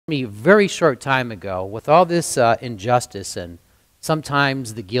me a very short time ago, with all this injustice and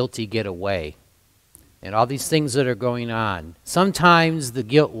sometimes the guilty get away and all these things that are going on, sometimes the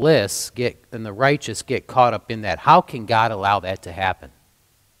guiltless and the righteous get caught up in that. How can God allow that to happen?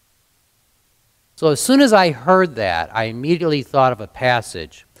 So as soon as I heard that, I immediately thought of a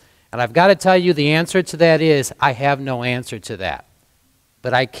passage. And I've got to tell you, the answer to that is, I have no answer to that.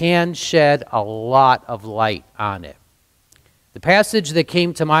 But I can shed a lot of light on it. The passage that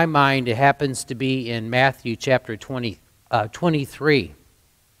came to my mind, it happens to be in Matthew chapter 23.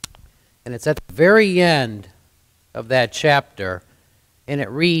 And it's at the very end of that chapter. And it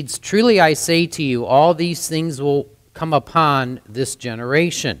reads, "Truly I say to you, all these things will come upon this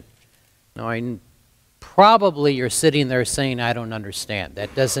generation." Now, probably you're sitting there saying, I don't understand.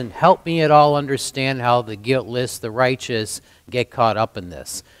 That doesn't help me at all understand how the guiltless, the righteous, get caught up in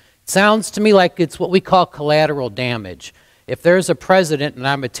this. It sounds to me like it's what we call collateral damage. If there's a president and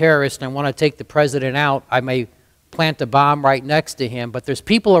I'm a terrorist and I want to take the president out, I may plant a bomb right next to him, but there's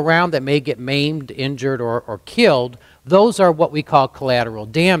people around that may get maimed, injured, or killed. Those are what we call collateral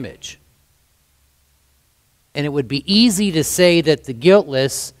damage. And it would be easy to say that the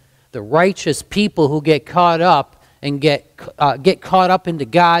guiltless, the righteous people who get caught up and get caught up into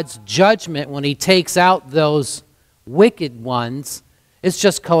God's judgment when he takes out those wicked ones, it's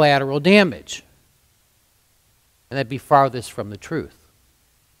just collateral damage. And that'd be farthest from the truth.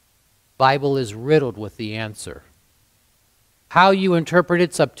 The Bible is riddled with the answer. How you interpret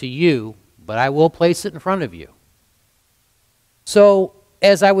it's up to you, but I will place it in front of you. So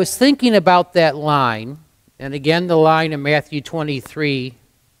as I was thinking about that line, and again the line in Matthew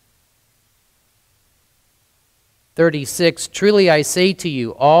 23:36, "Truly I say to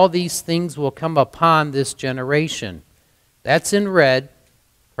you, all these things will come upon this generation." That's in red.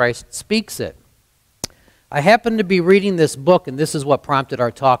 Christ speaks it. I happened to be reading this book, and this is what prompted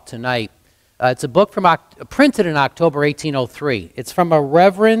our talk tonight. It's a book printed in October 1803. It's from a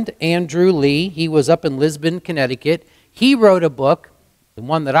Reverend Andrew Lee. He was up in Lisbon, Connecticut. He wrote a book, the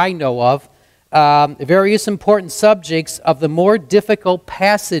one that I know of, various important subjects of the more difficult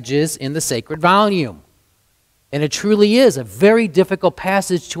passages in the sacred volume. And it truly is a very difficult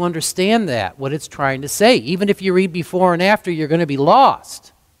passage to understand that, what it's trying to say. Even if you read before and after, you're going to be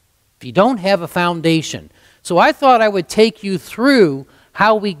lost if you don't have a foundation. So I thought I would take you through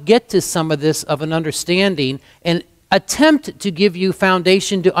how we get to some of this of an understanding and attempt to give you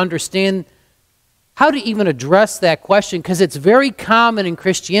foundation to understand how to even address that question, because it's very common in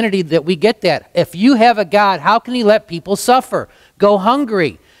Christianity that we get that. If you have a God, how can he let people suffer, go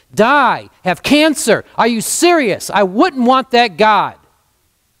hungry, die, have cancer? Are you serious? I wouldn't want that God.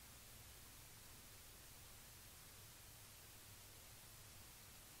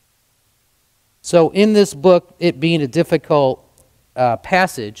 So in this book, it being a difficult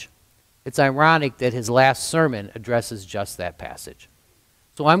passage, it's ironic that his last sermon addresses just that passage.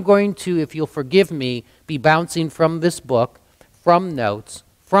 So I'm going to, if you'll forgive me, be bouncing from this book, from notes,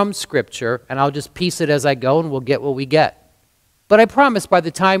 from Scripture, and I'll just piece it as I go and we'll get what we get. But I promise by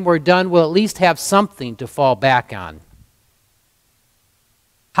the time we're done, we'll at least have something to fall back on.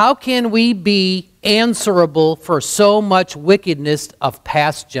 How can we be answerable for so much wickedness of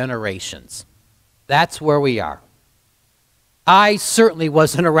past generations? That's where we are. I certainly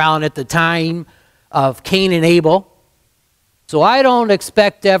wasn't around at the time of Cain and Abel, so I don't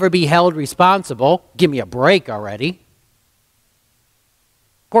expect to ever be held responsible. Give me a break already.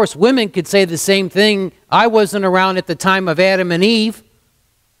 Of course, women could say the same thing. I wasn't around at the time of Adam and Eve,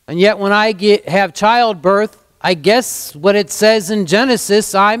 and yet when I have childbirth, I guess what it says in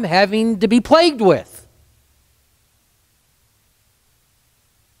Genesis, I'm having to be plagued with.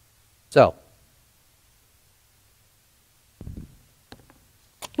 So,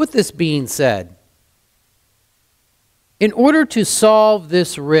 with this being said, in order to solve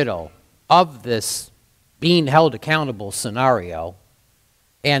this riddle of this being held accountable scenario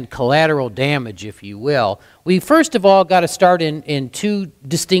and collateral damage, if you will, we first of all got to start in two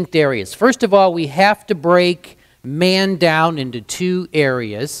distinct areas. First of all, we have to break man down into two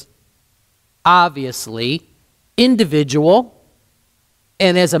areas. Obviously, individual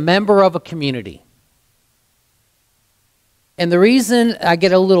and as a member of a community. And the reason I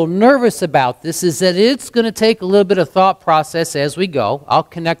get a little nervous about this is that it's going to take a little bit of thought process as we go. I'll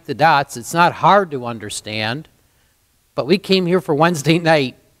connect the dots. It's not hard to understand. But we came here for Wednesday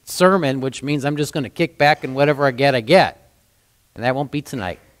night sermon, which means I'm just going to kick back and whatever I get, I get. And that won't be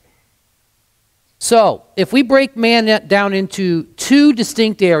tonight. So, if we break man down into two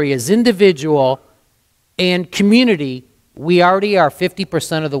distinct areas, individual and community, we already are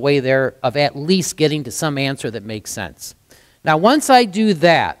 50% of the way there of at least getting to some answer that makes sense. Now, once I do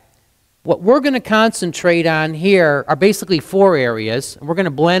that, What we're going to concentrate on here are basically 4 areas, and we're going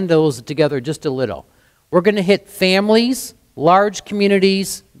to blend those together just a little. We're going to hit families, large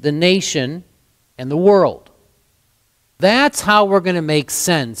communities, the nation, and the world. That's how we're going to make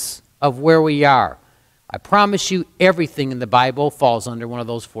sense of where we are. I promise you everything in the Bible falls under one of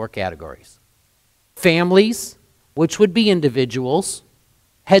those 4 categories. Families, which would be individuals,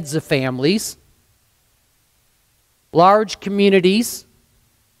 heads of families. Large communities,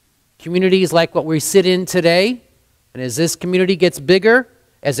 communities like what we sit in today. And as this community gets bigger,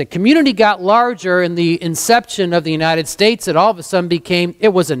 as a community got larger in the inception of the United States, it all of a sudden became, it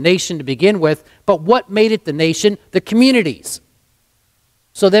was a nation to begin with, but what made it the nation? The communities.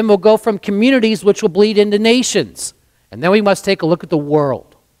 So then we'll go from communities, which will bleed into nations. And then we must take a look at the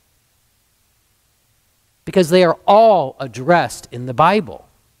world. Because they are all addressed in the Bible.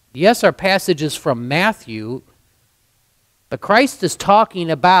 Yes, our passage is from Matthew, but Christ is talking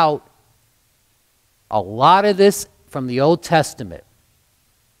about a lot of this from the Old Testament.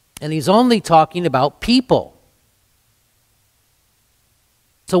 And he's only talking about people.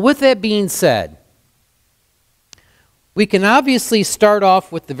 So with that being said, we can obviously start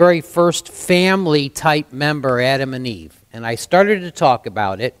off with the very first family-type member, Adam and Eve. And I started to talk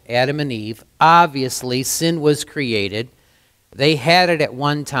about it, Adam and Eve. Obviously, sin was created. They had it at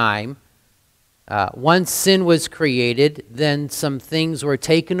one time. Once sin was created, then some things were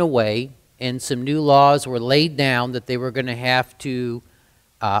taken away, and some new laws were laid down that they were going to have to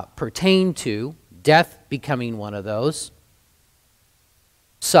pertain to, death becoming one of those,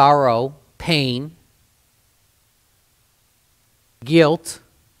 sorrow, pain, guilt,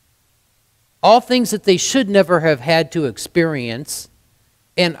 all things that they should never have had to experience.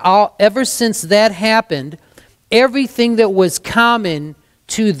 And ever since that happened, everything that was common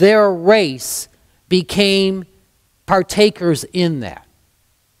to their race became partakers in that.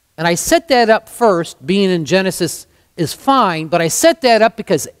 And I set that up first, being in Genesis is fine, but I set that up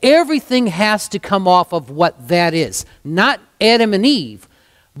because everything has to come off of what that is. Not Adam and Eve,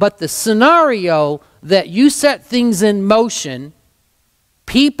 but the scenario that you set things in motion,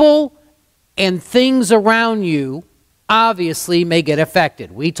 people and things around you obviously may get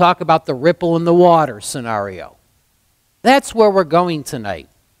affected. We talk about the ripple in the water scenario. That's where we're going tonight.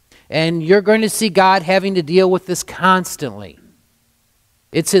 And you're going to see God having to deal with this constantly.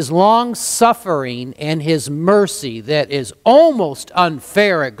 It's his long suffering and his mercy that is almost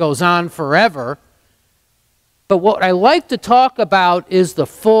unfair. It goes on forever. But what I like to talk about is the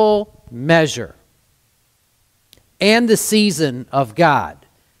full measure and the season of God.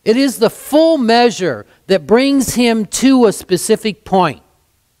 It is the full measure that brings him to a specific point.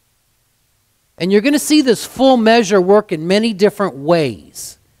 And you're going to see this full measure work in many different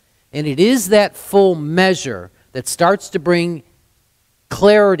ways. And it is that full measure that starts to bring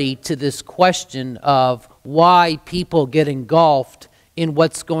clarity to this question of why people get engulfed in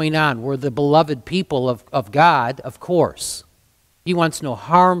what's going on. We're the beloved people of God, of course. He wants no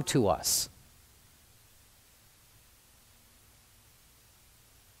harm to us.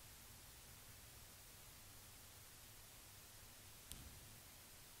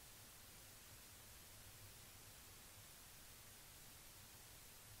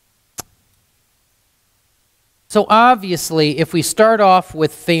 So obviously, if we start off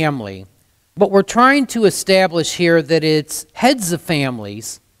with family, what we're trying to establish here that it's heads of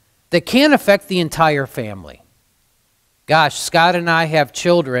families that can affect the entire family. Gosh, Scott and I have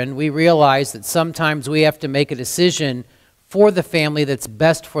children. We realize that sometimes we have to make a decision for the family that's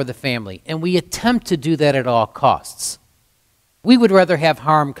best for the family, and we attempt to do that at all costs. We would rather have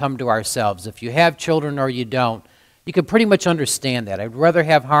harm come to ourselves. If you have children or you don't, you can pretty much understand that. I'd rather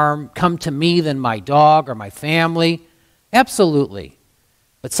have harm come to me than my dog or my family. Absolutely.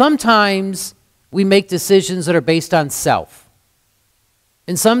 But sometimes we make decisions that are based on self.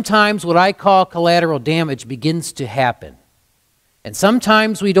 And sometimes what I call collateral damage begins to happen. And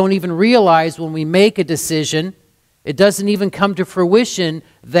sometimes we don't even realize when we make a decision, it doesn't even come to fruition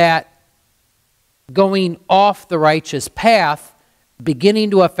that going off the righteous path, beginning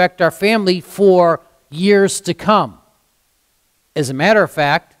to affect our family for years to come. As a matter of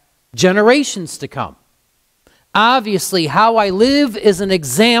fact, generations to come. Obviously, how I live is an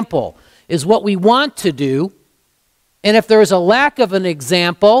example, is what we want to do. And if there is a lack of an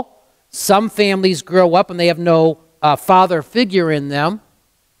example, some families grow up and they have no father figure in them.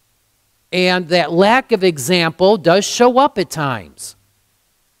 And that lack of example does show up at times.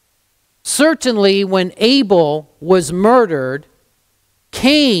 Certainly, when Abel was murdered,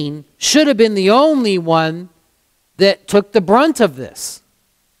 Cain should have been the only one that took the brunt of this.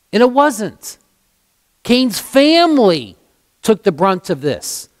 And it wasn't. Cain's family took the brunt of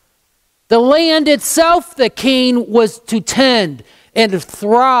this. The land itself that Cain was to tend and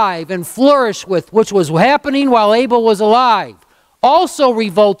thrive and flourish with, which was happening while Abel was alive, also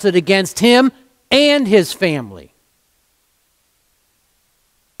revolted against him and his family.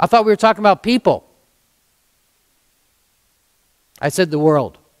 I thought we were talking about people. I said the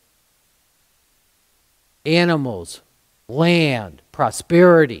world. Animals, land,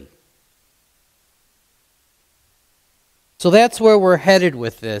 prosperity. So that's where we're headed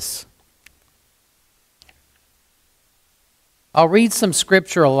with this. I'll read some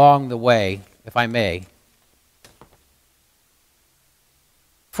scripture along the way, if I may.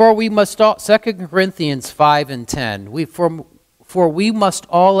 For we must all, 2 Corinthians 5 and 10, for we must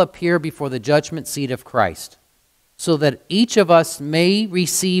all appear before the judgment seat of Christ, so that each of us may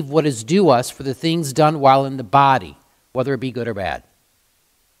receive what is due us for the things done while in the body, whether it be good or bad.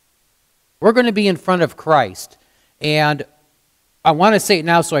 We're going to be in front of Christ, and I want to say it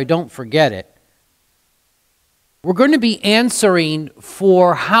now so I don't forget it. We're going to be answering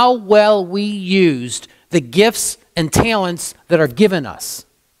for how well we used the gifts and talents that are given us.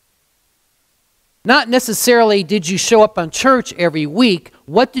 Not necessarily did you show up on church every week.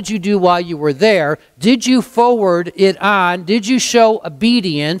 What did you do while you were there? Did you forward it on? Did you show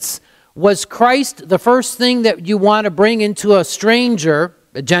obedience? Was Christ the first thing that you want to bring into a stranger,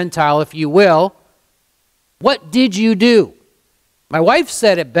 a Gentile if you will? What did you do? My wife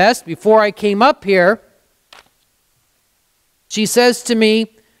said it best before I came up here. She says to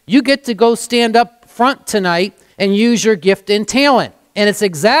me, you get to go stand up front tonight and use your gift and talent. And it's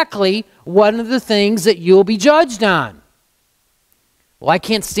exactly one of the things that you'll be judged on. Well, I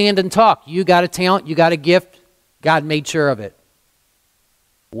can't stand and talk. You got a talent, you got a gift. God made sure of it.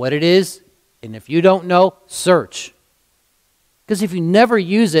 What it is, and if you don't know, search. Because if you never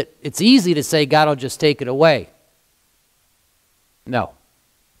use it, it's easy to say God will just take it away. No.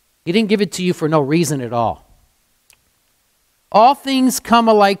 He didn't give it to you for no reason at all. All things come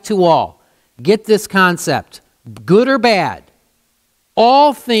alike to all. Get this concept. Good or bad.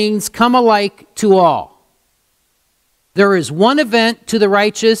 All things come alike to all. There is one event to the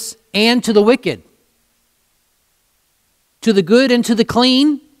righteous and to the wicked. To the good and to the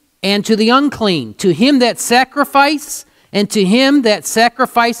clean and to the unclean. To him that sacrifice and to him that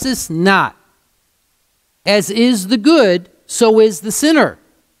sacrifices not. As is the good, so is the sinner.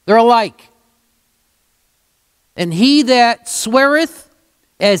 They're alike. And he that sweareth,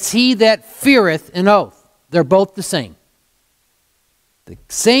 as he that feareth an oath. They're both the same. The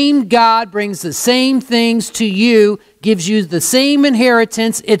same God brings the same things to you, gives you the same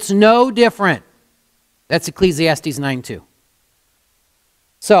inheritance. It's no different. That's Ecclesiastes 9:2.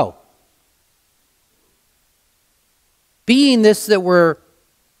 So, being this that we're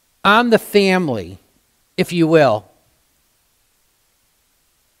on the family, if you will,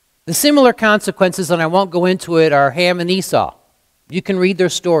 the similar consequences, and I won't go into it, are Ham and Esau. You can read their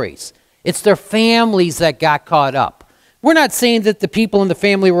stories. It's their families that got caught up. We're not saying that the people in the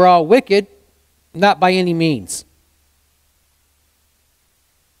family were all wicked, not by any means.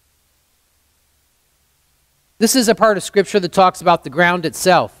 This is a part of Scripture that talks about the ground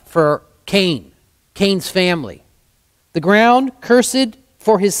itself for Cain's family. The ground, cursed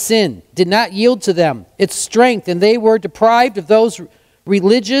for his sin, did not yield to them its strength, and they were deprived of those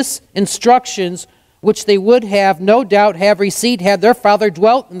religious instructions which they would have, no doubt, have received had their father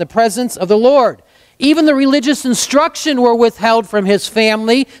dwelt in the presence of the Lord. Even the religious instruction were withheld from his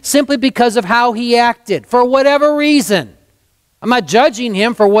family simply because of how he acted, for whatever reason. I'm not judging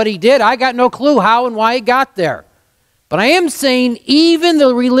him for what he did. I got no clue how and why he got there. But I am saying even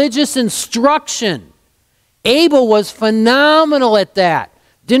the religious instruction, Abel was phenomenal at that.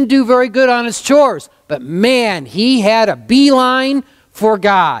 Didn't do very good on his chores, but man, he had a beeline for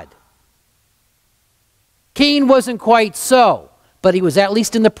God. Cain wasn't quite so, but he was at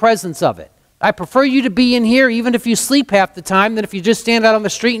least in the presence of it. I prefer you to be in here even if you sleep half the time than if you just stand out on the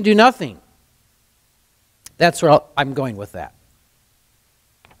street and do nothing. That's where I'm going with that.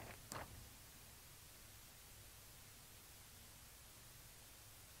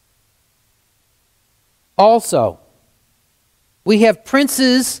 Also, we have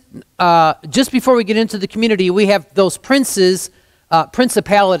princes, just before we get into the community, we have those princes,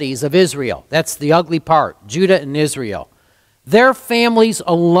 principalities of Israel. That's the ugly part, Judah and Israel. Their families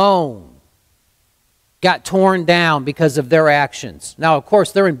alone got torn down because of their actions. Now, of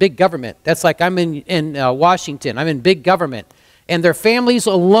course, they're in big government. That's like I'm in Washington. I'm in big government. And their families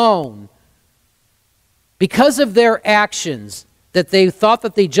alone, because of their actions that they thought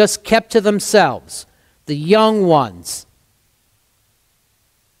that they just kept to themselves, the young ones,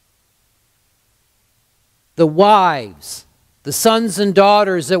 the wives, the sons and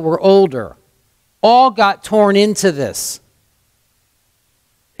daughters that were older, all got torn into this.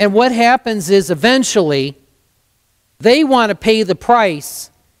 And what happens is eventually they want to pay the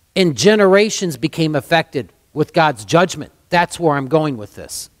price, and generations became affected with God's judgment. That's where I'm going with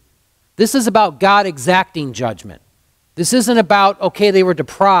this. This is about God exacting judgment. This isn't about, okay, they were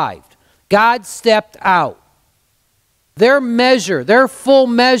deprived. God stepped out. Their measure, their full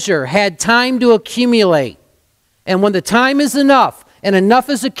measure, had time to accumulate. And when the time is enough, and enough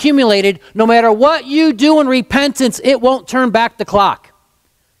is accumulated, no matter what you do in repentance, it won't turn back the clock.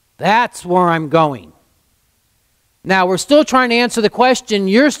 That's where I'm going. Now, we're still trying to answer the question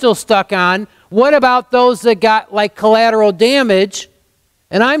you're still stuck on. What about those that got like collateral damage?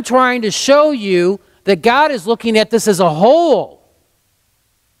 And I'm trying to show you that God is looking at this as a whole.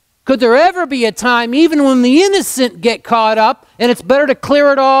 Could there ever be a time, even when the innocent get caught up, and it's better to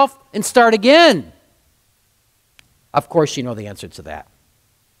clear it off and start again? Of course, you know the answer to that.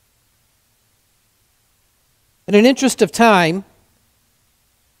 In an interest of time,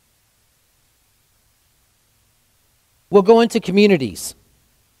 we'll go into communities.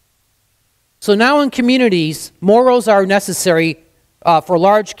 So now in communities, morals are necessary for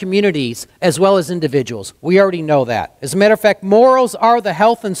large communities as well as individuals. We already know that. As a matter of fact, morals are the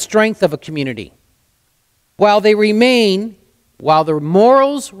health and strength of a community. While the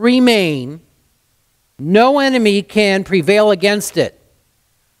morals remain, no enemy can prevail against it.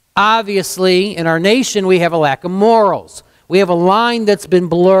 Obviously, in our nation, we have a lack of morals. We have a line that's been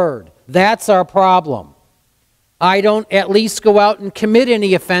blurred. That's our problem. I don't at least go out and commit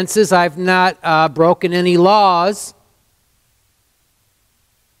any offenses. I've not broken any laws.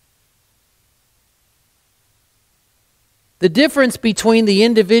 The difference between the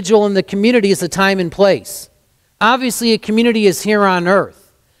individual and the community is the time and place. Obviously, a community is here on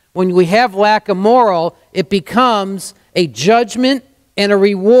earth. When we have lack of moral, it becomes a judgment and a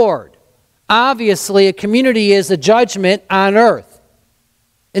reward. Obviously, a community is a judgment on earth.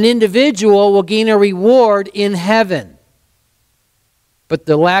 An individual will gain a reward in heaven. But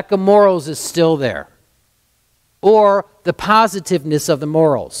the lack of morals is still there. Or the positiveness of the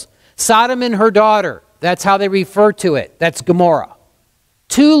morals. Sodom and her daughter, that's how they refer to it. That's Gomorrah.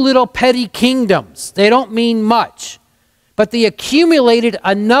 Two little petty kingdoms. They don't mean much. But they accumulated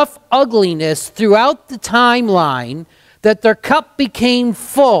enough ugliness throughout the timeline that their cup became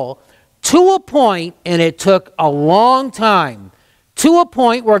full to a point, and it took a long time, to a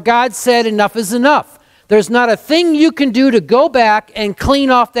point where God said enough is enough. There's not a thing you can do to go back and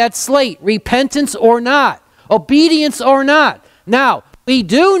clean off that slate, repentance or not, obedience or not. Now, we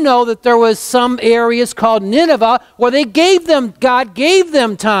do know that there was some areas called Nineveh where God gave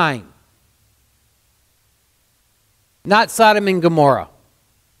them time. Not Sodom and Gomorrah.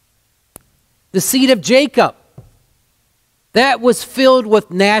 The seed of Jacob, that was filled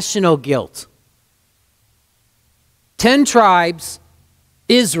with national guilt. 10 tribes,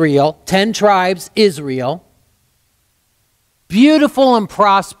 Israel, 10 tribes, Israel, beautiful and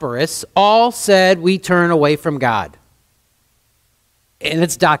prosperous, all said we turn away from God. And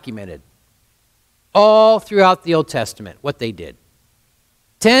it's documented all throughout the Old Testament what they did.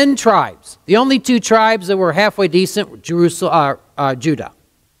 10 tribes. The only 2 tribes that were halfway decent were Judah.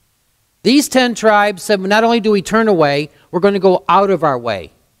 These 10 tribes said, not only do we turn away, we're going to go out of our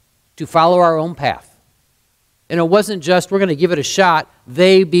way to follow our own path. And it wasn't just, we're going to give it a shot.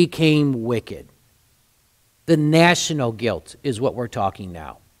 They became wicked. The national guilt is what we're talking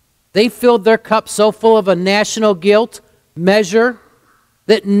now. They filled their cup so full of a national guilt measure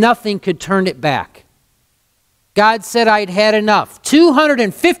that nothing could turn it back. God said, I'd had enough.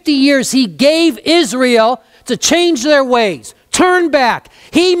 250 years he gave Israel to change their ways, turn back.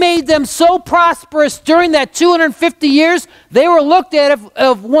 He made them so prosperous during that 250 years, they were looked at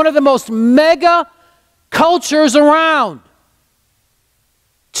as one of the most mega cultures around.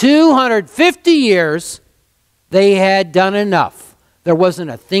 250 years, they had done enough. There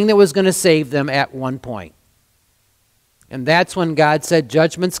wasn't a thing that was going to save them at one point. And that's when God said,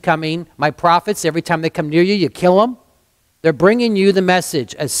 judgment's coming. My prophets, every time they come near you, you kill them. They're bringing you the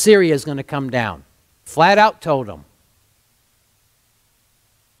message. Assyria is going to come down. Flat out told them.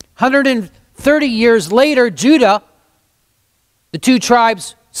 130 years later, Judah, the 2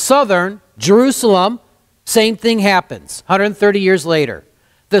 tribes, southern, Jerusalem, same thing happens. 130 years later.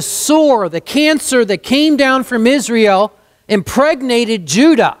 The sore, the cancer that came down from Israel impregnated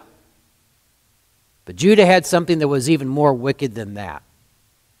Judah. But Judah had something that was even more wicked than that.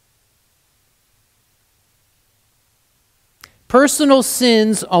 Personal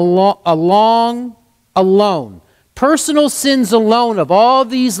sins alone, personal sins alone of all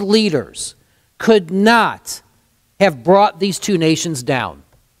these leaders could not have brought these two nations down.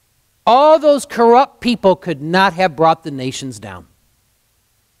 All those corrupt people could not have brought the nations down.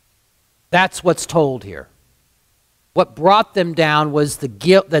 That's what's told here. What brought them down was the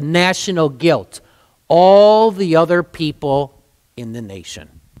guilt, the national guilt. All the other people in the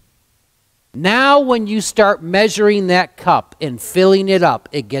nation. Now when you start measuring that cup and filling it up,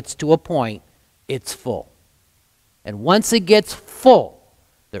 it gets to a point, it's full. And once it gets full,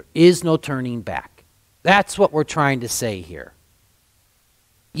 there is no turning back. That's what we're trying to say here.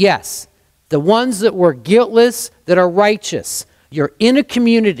 Yes, the ones that were guiltless, that are righteous, you're in a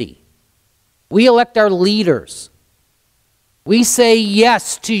community. We elect our leaders. We say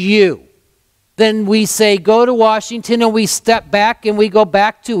yes to you. Then we say go to Washington, and we step back and we go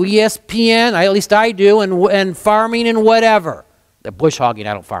back to ESPN, at least I do, and farming and whatever. The bush hogging,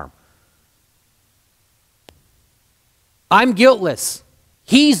 I don't farm. I'm guiltless.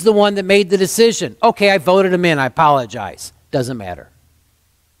 He's the one that made the decision. Okay, I voted him in. I apologize. Doesn't matter.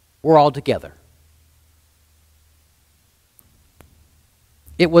 We're all together.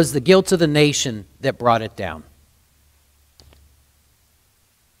 It was the guilt of the nation that brought it down.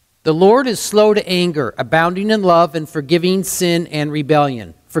 The Lord is slow to anger, abounding in love, and forgiving sin and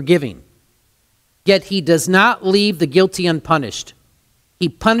rebellion. Forgiving. Yet he does not leave the guilty unpunished. He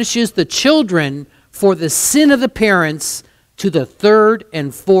punishes the children for the sin of the parents to the third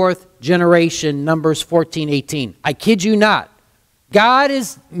and fourth generation, Numbers 14:18. I kid you not. God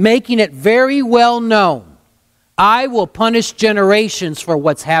is making it very well known. I will punish generations for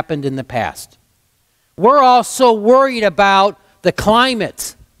what's happened in the past. We're all so worried about the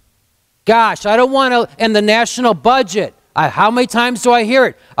climate. Gosh, I don't want to, and the national budget. How many times do I hear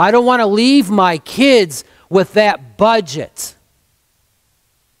it? I don't want to leave my kids with that budget.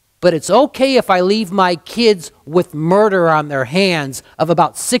 But it's okay if I leave my kids with murder on their hands of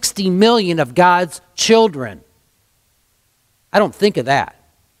about 60 million of God's children. I don't think of that.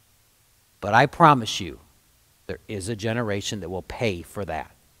 But I promise you, there is a generation that will pay for that.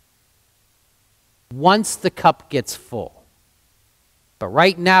 Once the cup gets full. But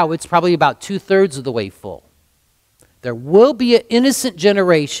right now, it's probably about 2/3 of the way full. There will be an innocent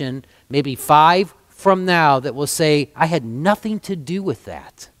generation, maybe 5 from now, that will say, I had nothing to do with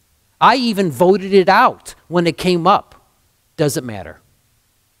that. I even voted it out when it came up. Doesn't matter.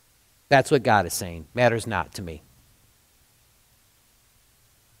 That's what God is saying. Matters not to me.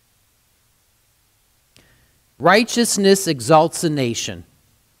 Righteousness exalts a nation,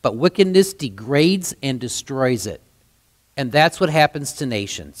 but wickedness degrades and destroys it. And that's what happens to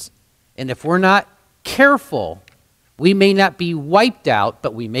nations. And if we're not careful, we may not be wiped out,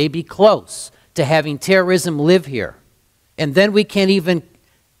 but we may be close to having terrorism live here. And then we can't even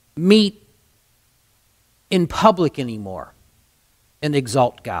meet in public anymore and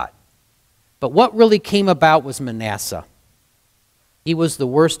exalt God. But what really came about was Manasseh. He was the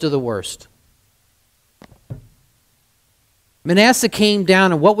worst of the worst. Manasseh came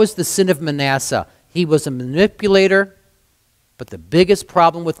down, and what was the sin of Manasseh? He was a manipulator. But the biggest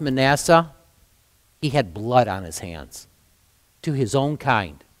problem with Manasseh, he had blood on his hands to his own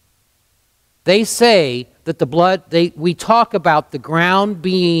kind. They say that the blood, we talk about the ground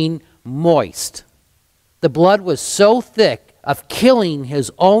being moist. The blood was so thick of killing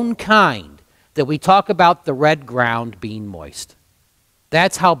his own kind that we talk about the red ground being moist.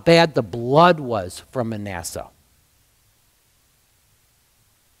 That's how bad the blood was from Manasseh.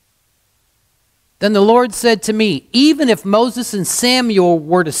 Then the Lord said to me, even if Moses and Samuel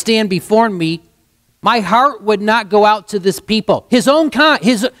were to stand before me, my heart would not go out to this people, his own kind,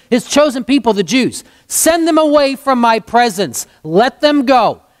 his chosen people, the Jews. Send them away from my presence. Let them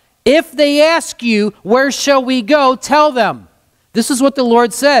go. If they ask you, where shall we go? Tell them. This is what the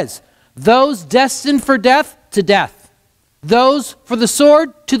Lord says. Those destined for death, to death. Those for the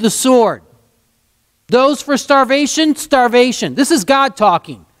sword, to the sword. Those for starvation, starvation. This is God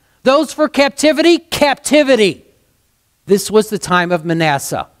talking. Those for captivity, captivity. This was the time of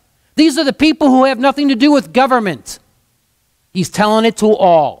Manasseh. These are the people who have nothing to do with government. He's telling it to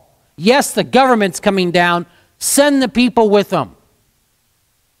all. Yes, the government's coming down. Send the people with them.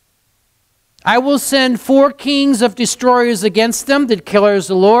 I will send 4 kings of destroyers against them, declares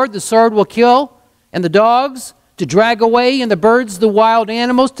the Lord. The sword will kill, and the dogs to drag away, and the birds, the wild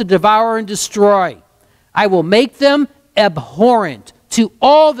animals to devour and destroy. I will make them abhorrent to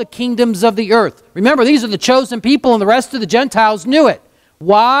all the kingdoms of the earth. Remember, these are the chosen people, and the rest of the Gentiles knew it.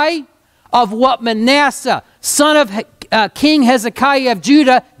 Why? Of what Manasseh, son of King Hezekiah of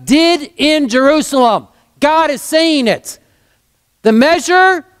Judah, did in Jerusalem. God is saying it. The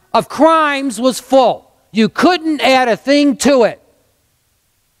measure of crimes was full. You couldn't add a thing to it.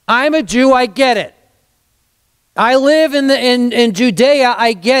 I'm a Jew, I get it. I live in Judea,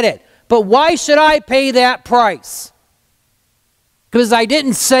 I get it. But why should I pay that price? Because I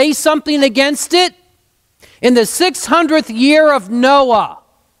didn't say something against it? In the 600th year of Noah,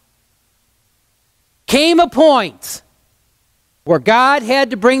 came a point where God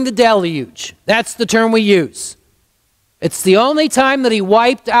had to bring the deluge. That's the term we use. It's the only time that he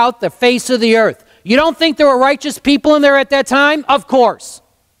wiped out the face of the earth. You don't think there were righteous people in there at that time? Of course.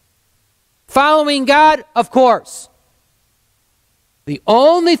 Following God? Of course. The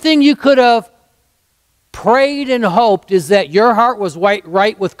only thing you could have prayed and hoped is that your heart was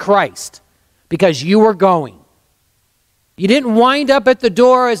right with Christ, because you were going. You didn't wind up at the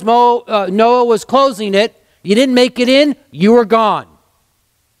door as Noah was closing it. You didn't make it in. You were gone.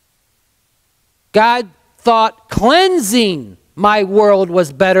 God thought cleansing my world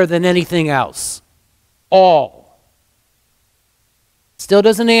was better than anything else. All. Still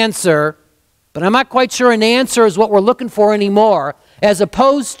doesn't answer, but I'm not quite sure an answer is what we're looking for anymore, as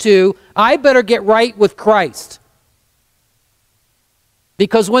opposed to, I better get right with Christ.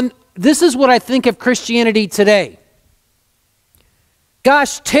 Because this is what I think of Christianity today.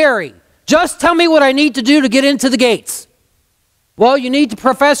 Gosh, Terry, just tell me what I need to do to get into the gates. Well, you need to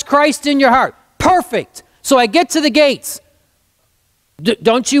profess Christ in your heart. Perfect. So I get to the gates.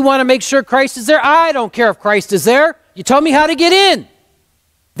 Don't you want to make sure Christ is there? I don't care if Christ is there. You tell me how to get in.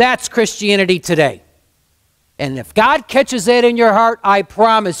 That's Christianity today. And if God catches that in your heart, I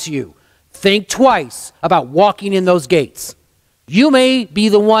promise you, think twice about walking in those gates. You may be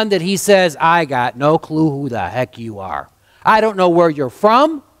the one that he says, I got no clue who the heck you are. I don't know where you're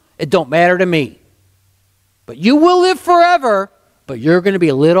from. It don't matter to me. But you will live forever, but you're going to be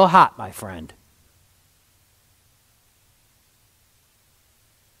a little hot, my friend.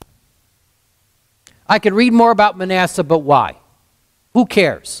 I could read more about Manasseh, but why? Who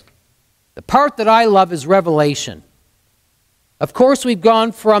cares? The part that I love is Revelation. Of course, we've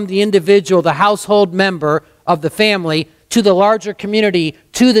gone from the individual, the household member of the family, to the larger community,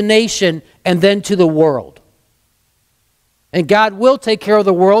 to the nation, and then to the world. And God will take care of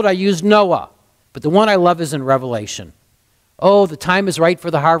the world. I use Noah. But the one I love is in Revelation. Oh, the time is right for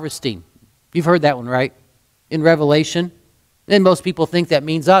the harvesting. You've heard that one, right? In Revelation. And most people think that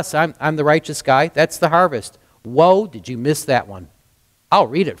means us. I'm the righteous guy. That's the harvest. Whoa, did you miss that one? I'll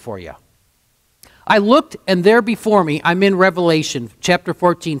read it for you. I looked, and there before me, I'm in Revelation, chapter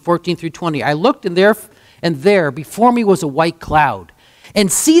 14 through 20. I looked, and there before me was a white cloud. And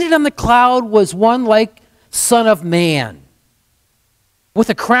seated on the cloud was one like Son of Man, with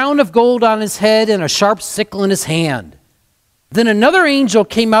a crown of gold on his head and a sharp sickle in his hand. Then another angel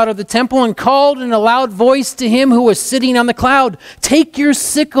came out of the temple and called in a loud voice to him who was sitting on the cloud, take your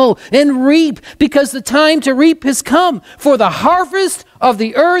sickle and reap, because the time to reap has come, for the harvest of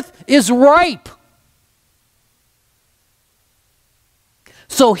the earth is ripe.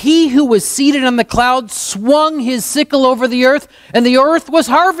 So he who was seated on the cloud swung his sickle over the earth, and the earth was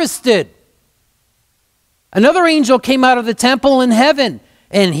harvested. Another angel came out of the temple in heaven,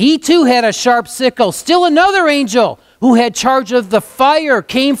 and he too had a sharp sickle. Still another angel who had charge of the fire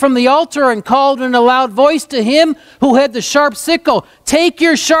came from the altar and called in a loud voice to him who had the sharp sickle, take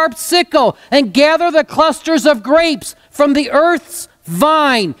your sharp sickle and gather the clusters of grapes from the earth's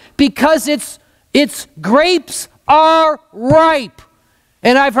vine, because its grapes are ripe.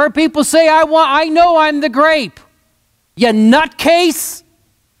 And I've heard people say, I know I'm the grape. You nutcase.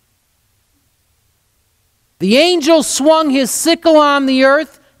 The angel swung his sickle on the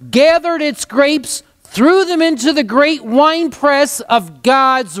earth, gathered its grapes, threw them into the great winepress of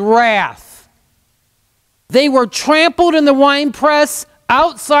God's wrath. They were trampled in the winepress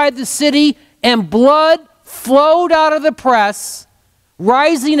outside the city, and blood flowed out of the press,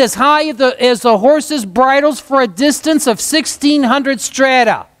 rising as high as the horses' bridles for a distance of 1,600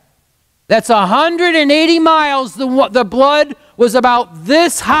 strata. That's 180 miles. The blood was about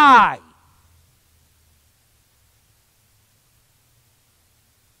this high.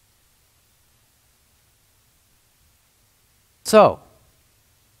 So,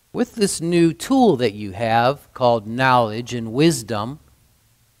 with this new tool that you have called knowledge and wisdom,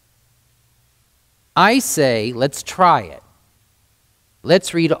 I say, let's try it.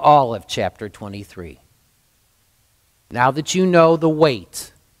 Let's read all of chapter 23. Now that you know the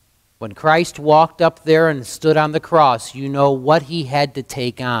weight, when Christ walked up there and stood on the cross, you know what he had to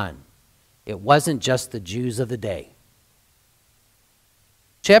take on. It wasn't just the Jews of the day.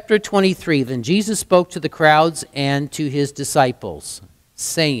 Chapter 23, then Jesus spoke to the crowds and to his disciples,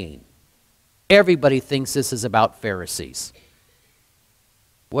 saying, everybody thinks this is about Pharisees.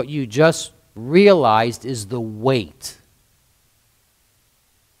 What you just realized is the weight.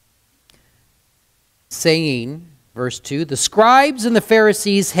 saying, verse 2, the scribes and the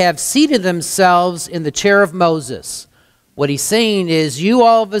Pharisees have seated themselves in the chair of Moses. What he's saying is, you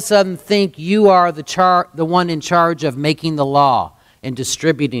all of a sudden think you are the one in charge of making the law and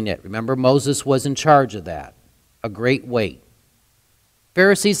distributing it. Remember, Moses was in charge of that, a great weight.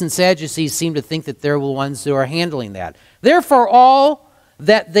 Pharisees and Sadducees seem to think that they're the ones who are handling that. Therefore, all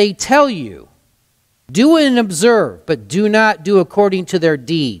that they tell you, do and observe, but do not do according to their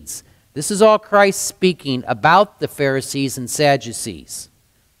deeds. This is all Christ speaking about the Pharisees and Sadducees.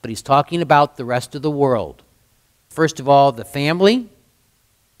 But he's talking about the rest of the world. First of all, the family,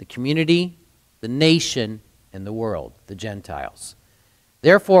 the community, the nation, and the world, the Gentiles.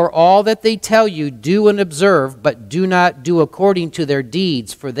 Therefore, all that they tell you, do and observe, but do not do according to their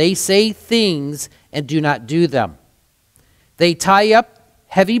deeds, for they say things and do not do them. They tie up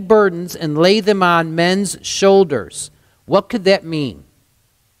heavy burdens and lay them on men's shoulders. What could that mean?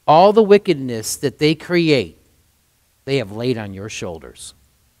 All the wickedness that they create, they have laid on your shoulders.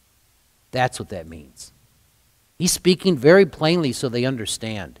 That's what that means. He's speaking very plainly so they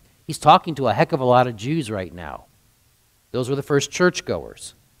understand. He's talking to a heck of a lot of Jews right now. Those were the first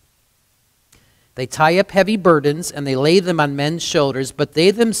churchgoers. They tie up heavy burdens and they lay them on men's shoulders, but they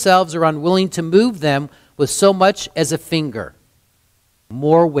themselves are unwilling to move them with so much as a finger.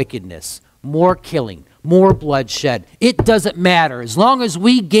 More wickedness, more killing, more bloodshed. It doesn't matter as long as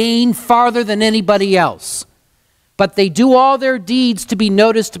we gain farther than anybody else. But they do all their deeds to be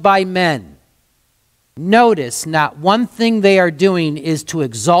noticed by men. Notice, not one thing they are doing is to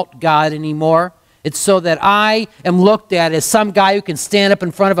exalt God anymore. It's so that I am looked at as some guy who can stand up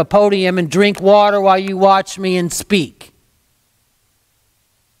in front of a podium and drink water while you watch me and speak.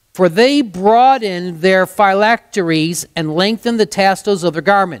 For they broaden their phylacteries and lengthen the tassels of their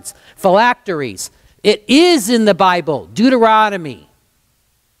garments. Phylacteries. It is in the Bible. Deuteronomy.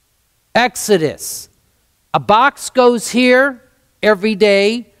 Exodus. A box goes here every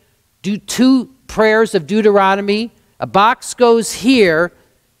day. Do 2 prayers of Deuteronomy. A box goes here,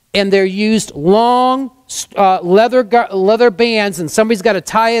 and they're used long leather bands, and somebody's got to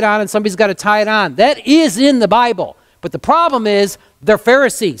tie it on, and somebody's got to tie it on. That is in the Bible. But the problem is, they're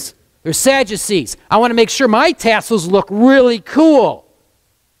Pharisees. They're Sadducees. I want to make sure my tassels look really cool.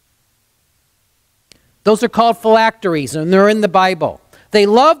 Those are called phylacteries, and they're in the Bible. They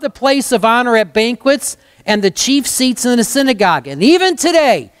love the place of honor at banquets and the chief seats in the synagogue. And even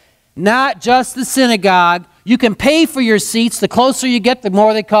today, not just the synagogue, you can pay for your seats. The closer you get, the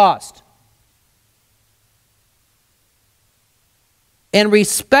more they cost. And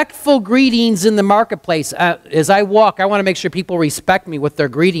respectful greetings in the marketplace. As I walk, I want to make sure people respect me with their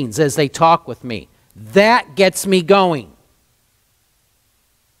greetings as they talk with me. That gets me going.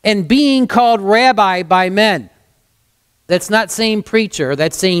 And being called rabbi by men. That's not saying preacher,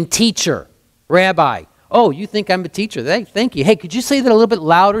 that's saying teacher, rabbi. Oh, you think I'm a teacher? Thank you. Hey, could you say that a little bit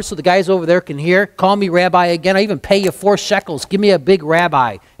louder so the guys over there can hear? Call me rabbi again. I even pay you 4 shekels. Give me a big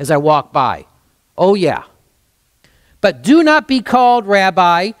rabbi as I walk by. Oh, yeah. But do not be called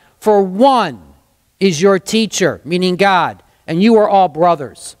rabbi, for one is your teacher, meaning God, and you are all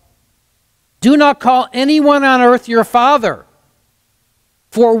brothers. Do not call anyone on earth your father,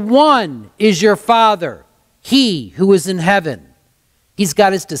 for one is your Father, he who is in heaven. He's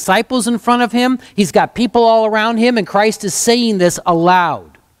got his disciples in front of him. He's got people all around him, and Christ is saying this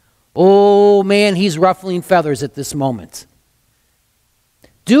aloud. Oh, man, he's ruffling feathers at this moment.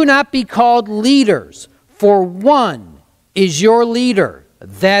 Do not be called leaders, for one is your leader,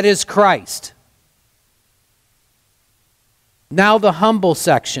 that is Christ. Now the humble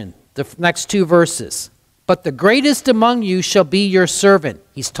section, the next 2 verses. But the greatest among you shall be your servant.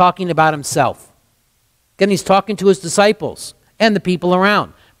 He's talking about himself. Again, he's talking to his disciples and the people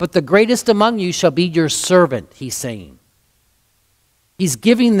around. But the greatest among you shall be your servant, he's saying. He's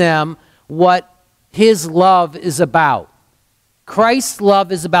giving them what his love is about. Christ's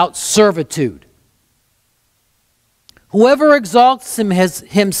love is about servitude. Whoever exalts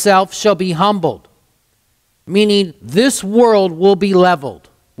himself shall be humbled, meaning this world will be leveled.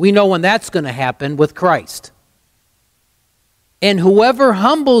 We know when that's going to happen with Christ. And whoever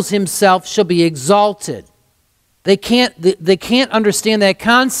humbles himself shall be exalted. They can't understand that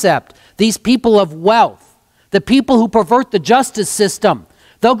concept. These people of wealth, the people who pervert the justice system,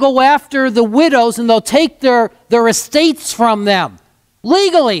 they'll go after the widows and they'll take their estates from them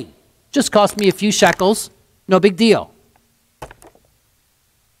legally. Just cost me a few shekels, no big deal.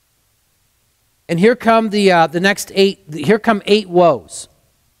 And here come the next 8. Here come 8 woes.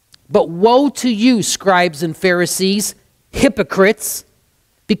 But woe to you, scribes and Pharisees, hypocrites,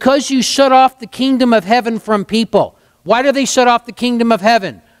 because you shut off the kingdom of heaven from people. Why do they shut off the kingdom of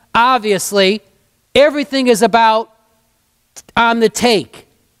heaven? Obviously, Everything is about on the take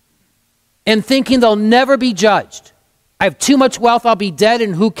and thinking they'll never be judged. I have too much wealth, I'll be dead,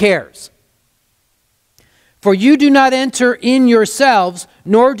 and who cares? For you do not enter in yourselves,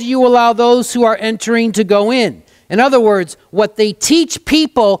 nor do you allow those who are entering to go in. In other words, what they teach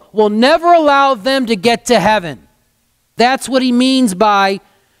people will never allow them to get to heaven. That's what he means by,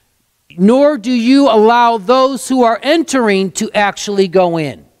 nor do you allow those who are entering to actually go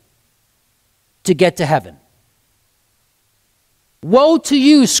in, to get to heaven. Woe to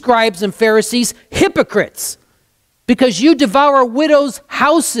you, scribes and Pharisees, hypocrites, because you devour widows'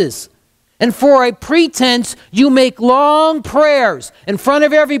 houses, and for a pretense you make long prayers in front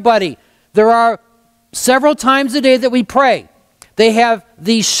of everybody. There are several times a day that we pray. They have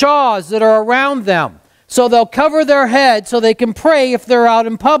these shawls that are around them, so they'll cover their head so they can pray if they're out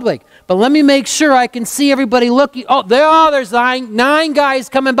in public. But let me make sure I can see everybody looking. Oh, there's nine guys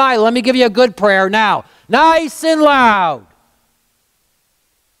coming by. Let me give you a good prayer now. Nice and loud.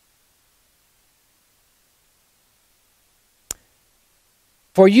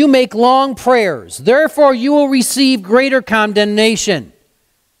 For you make long prayers, therefore you will receive greater condemnation.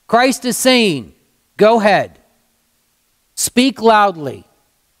 Christ is saying, go ahead, speak loudly,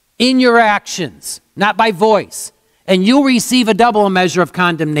 in your actions, not by voice, and you'll receive a double measure of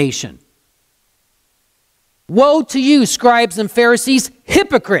condemnation. Woe to you, scribes and Pharisees,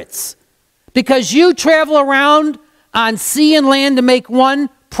 hypocrites, because you travel around on sea and land to make one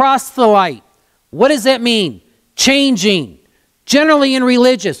proselyte. What does that mean? Changing. Generally in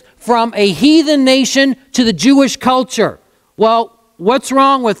religious, from a heathen nation to the Jewish culture. Well, what's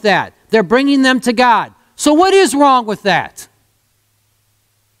wrong with that? They're bringing them to God. So what is wrong with that?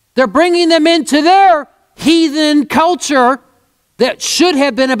 They're bringing them into their heathen culture that should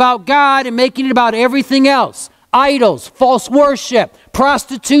have been about God and making it about everything else. Idols, false worship,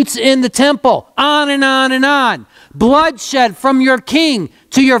 prostitutes in the temple, on and on and on. Bloodshed from your king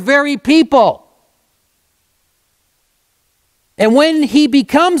to your very people. And when he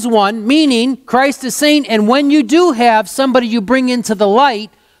becomes one, meaning Christ is saying, and when you do have somebody you bring into the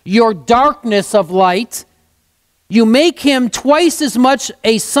light, your darkness of light, you make him twice as much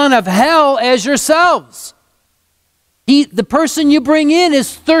a son of hell as yourselves. The person you bring in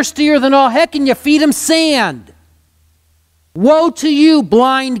is thirstier than all heck, and you feed him sand. Woe to you,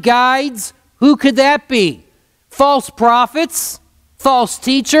 blind guides. Who could that be? False prophets, false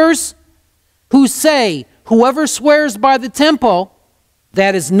teachers, who say, whoever swears by the temple,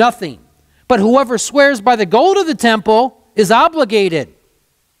 that is nothing. But whoever swears by the gold of the temple is obligated.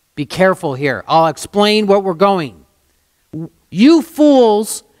 Be careful here. I'll explain where we're going. You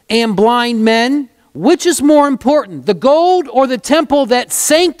fools and blind men, which is more important, the gold or the temple that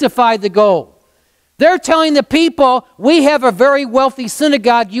sanctified the gold? They're telling the people, we have a very wealthy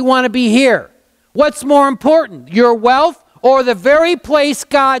synagogue, you want to be here. What's more important, your wealth or the very place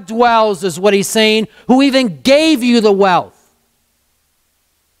God dwells, is what he's saying, who even gave you the wealth?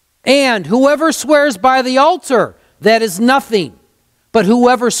 And whoever swears by the altar, that is nothing. But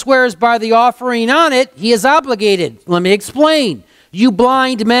whoever swears by the offering on it, he is obligated. Let me explain. You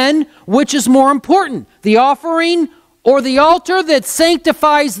blind men, which is more important, the offering or the altar that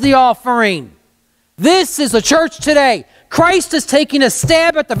sanctifies the offering? This is a church today. Christ is taking a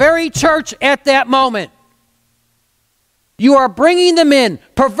stab at the very church at that moment. You are bringing them in,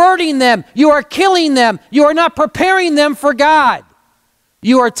 perverting them. You are killing them. You are not preparing them for God.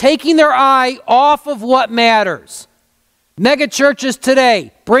 You are taking their eye off of what matters. Mega churches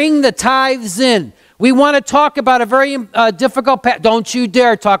today, bring the tithes in. We want to talk about a very difficult passage. Don't you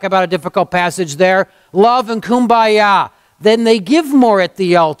dare talk about a difficult passage there. Love and kumbaya. Then they give more at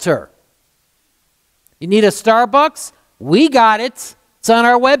the altar. You need a Starbucks? We got it. It's on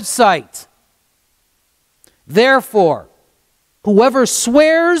our website. Therefore, whoever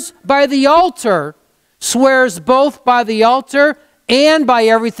swears by the altar swears both by the altar and by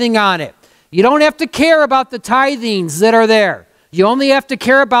everything on it. You don't have to care about the tithings that are there. You only have to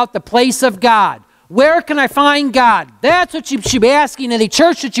care about the place of God. Where can I find God? That's what you should be asking in a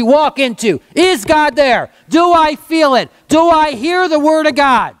church that you walk into. Is God there? Do I feel it? Do I hear the word of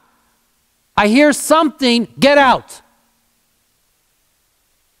God? I hear something, get out.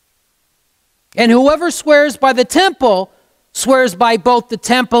 And whoever swears by the temple swears by both the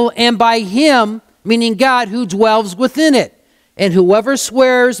temple and by him, meaning God, who dwells within it. And whoever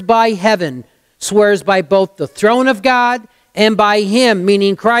swears by heaven swears by both the throne of God and by him,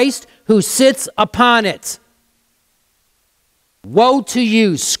 meaning Christ, who sits upon it. Woe to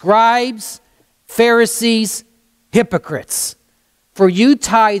you, scribes, Pharisees, hypocrites! For you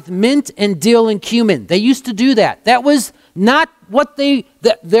tithe mint and dill and cumin. They used to do that. That was not what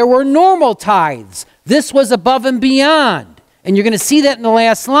there were normal tithes. This was above and beyond. And you're going to see that in the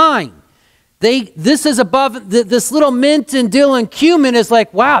last line. This is above, this little mint and dill and cumin is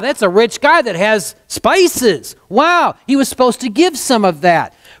like, wow, that's a rich guy that has spices. Wow, he was supposed to give some of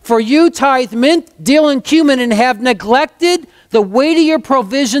that. For you tithe mint, dill, and cumin and have neglected the weightier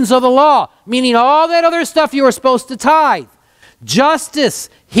provisions of the law, meaning all that other stuff you were supposed to tithe. Justice,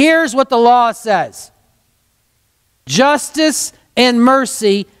 here's what the law says. Justice and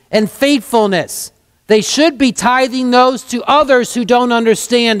mercy and faithfulness. They should be tithing those to others who don't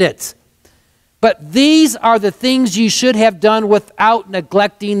understand it. But these are the things you should have done without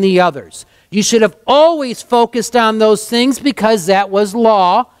neglecting the others. You should have always focused on those things because that was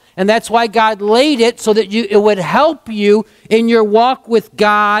law. And that's why God laid it so that it would help you in your walk with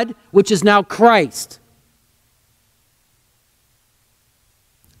God, which is now Christ.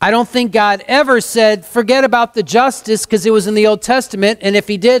 I don't think God ever said, forget about the justice because it was in the Old Testament. And if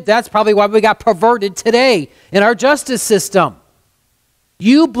he did, that's probably why we got perverted today in our justice system.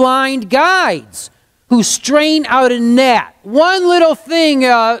 You blind guides who strain out a gnat. One little thing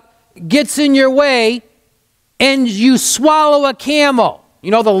gets in your way and you swallow a camel. You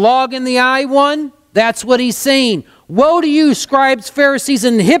know the log in the eye one? That's what he's saying. Woe to you, scribes, Pharisees,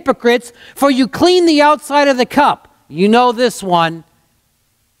 and hypocrites, for you clean the outside of the cup. You know this one.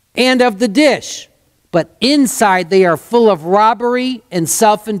 And of the dish. But inside they are full of robbery and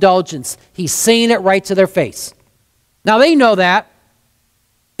self-indulgence. He's saying it right to their face. Now they know that.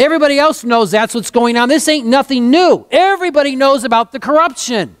 Everybody else knows that's what's going on. This ain't nothing new. Everybody knows about the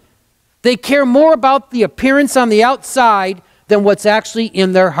corruption. They care more about the appearance on the outside than what's actually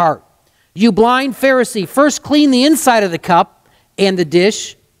in their heart. You blind Pharisee, first clean the inside of the cup and the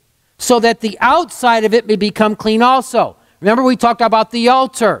dish so that the outside of it may become clean also. Remember we talked about the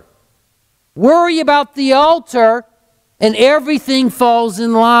altar. Worry about the altar and everything falls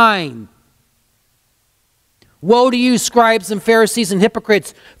in line. Woe to you, scribes and Pharisees and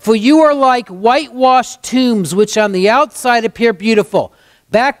hypocrites, for you are like whitewashed tombs, which on the outside appear beautiful.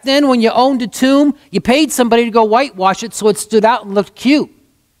 Back then, when you owned a tomb, you paid somebody to go whitewash it so it stood out and looked cute.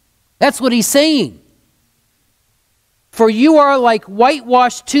 That's what he's saying. For you are like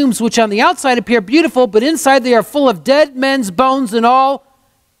whitewashed tombs, which on the outside appear beautiful, but inside they are full of dead men's bones and all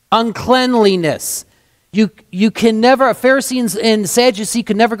uncleanliness. You can never, a Pharisee and Sadducee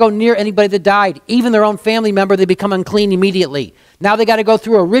could never go near anybody that died. Even their own family member, they become unclean immediately. Now they got to go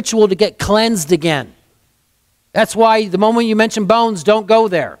through a ritual to get cleansed again. That's why the moment you mention bones, don't go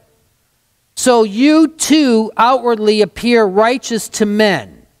there. So you too outwardly appear righteous to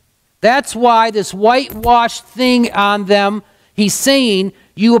men. That's why this whitewashed thing on them, he's saying,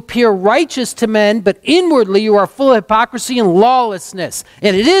 you appear righteous to men, but inwardly you are full of hypocrisy and lawlessness.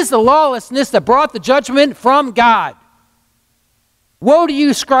 And it is the lawlessness that brought the judgment from God. Woe to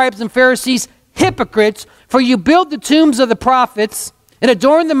you, scribes and Pharisees, hypocrites, for you build the tombs of the prophets and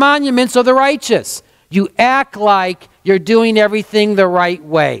adorn the monuments of the righteous. You act like you're doing everything the right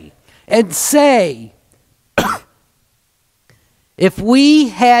way. And say, if we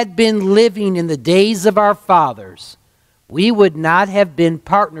had been living in the days of our fathers, we would not have been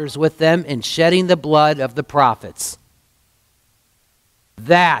partners with them in shedding the blood of the prophets.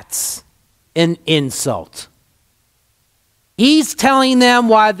 That's an insult. He's telling them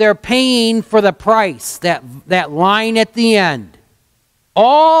why they're paying for the price, that line at the end.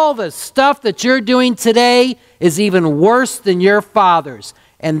 All the stuff that you're doing today is even worse than your fathers.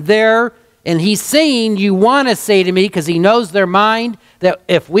 And he's saying, you want to say to me, because he knows their mind, that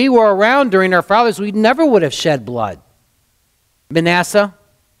if we were around during our fathers, we never would have shed blood. Manasseh,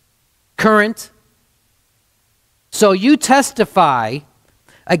 current. So you testify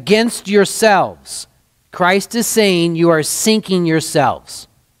against yourselves. Christ is saying you are sinking yourselves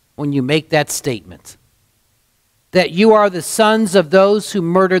when you make that statement. That you are the sons of those who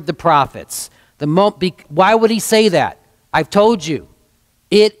murdered the prophets. Why would he say that? I've told you.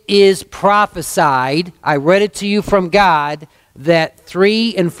 It is prophesied, I read it to you from God, that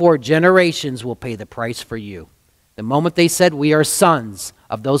 3 and 4 generations will pay the price for you. The moment they said we are sons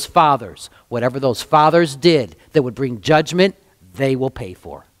of those fathers, whatever those fathers did that would bring judgment, they will pay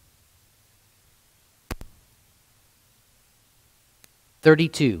for.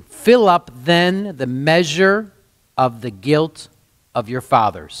 32. Fill up then the measure of the guilt of your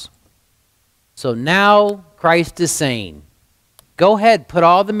fathers. So now Christ is saying, go ahead, put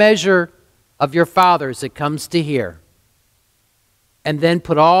all the measure of your fathers that comes to here. And then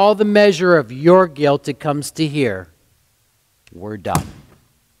put all the measure of your guilt that comes to here. We're done.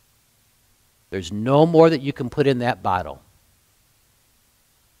 There's no more that you can put in that bottle.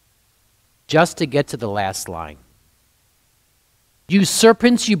 Just to get to the last line. You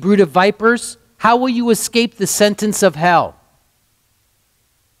serpents, you brood of vipers, how will you escape the sentence of hell?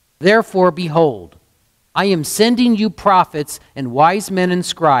 Therefore, behold, I am sending you prophets and wise men and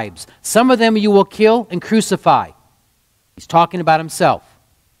scribes. Some of them you will kill and crucify. He's talking about himself.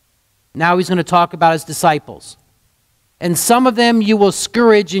 Now he's going to talk about his disciples. And some of them you will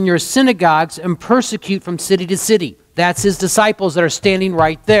scourge in your synagogues and persecute from city to city. That's his disciples that are standing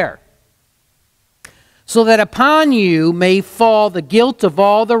right there. So that upon you may fall the guilt of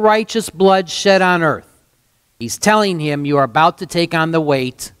all the righteous blood shed on earth. He's telling him you are about to take on the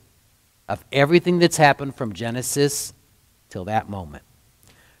weight of everything that's happened from Genesis till that moment.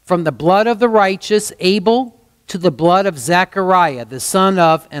 From the blood of the righteous Abel to the blood of Zechariah, the son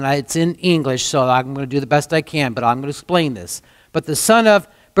of, and it's in English, so I'm going to do the best I can, but I'm going to explain this. But the son of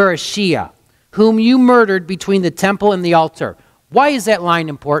Berechiah, whom you murdered between the temple and the altar. Why is that line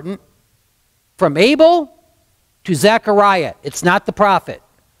important? From Abel to Zechariah. It's not the prophet.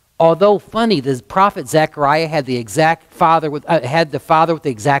 Although funny, the prophet Zechariah had the father with the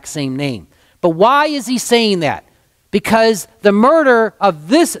exact same name. But why is he saying that? Because the murder of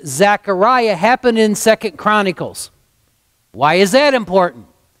this Zechariah happened in 2 Chronicles. Why is that important?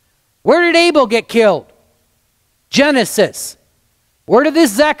 Where did Abel get killed? Genesis. Where did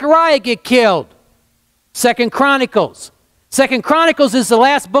this Zechariah get killed? 2 Chronicles. 2 Chronicles is the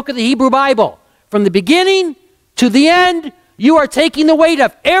last book of the Hebrew Bible. From the beginning to the end, you are taking the weight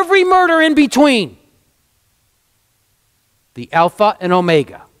of every murder in between. The Alpha and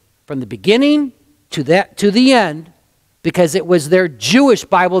Omega. From the beginning to the end, because it was their Jewish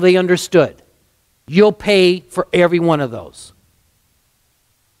Bible they understood. You'll pay for every one of those.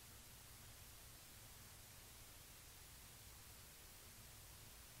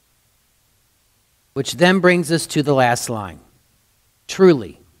 Which then brings us to the last line.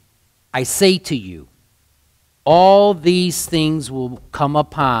 Truly, I say to you, all these things will come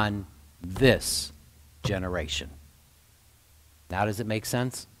upon this generation. Now, does it make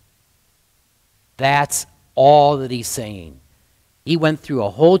sense? That's all that he's saying. He went through a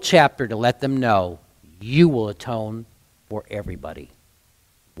whole chapter to let them know you will atone for everybody.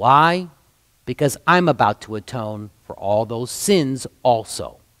 Why? Because I'm about to atone for all those sins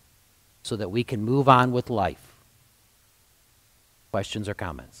also, so that we can move on with life. Questions or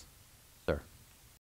comments?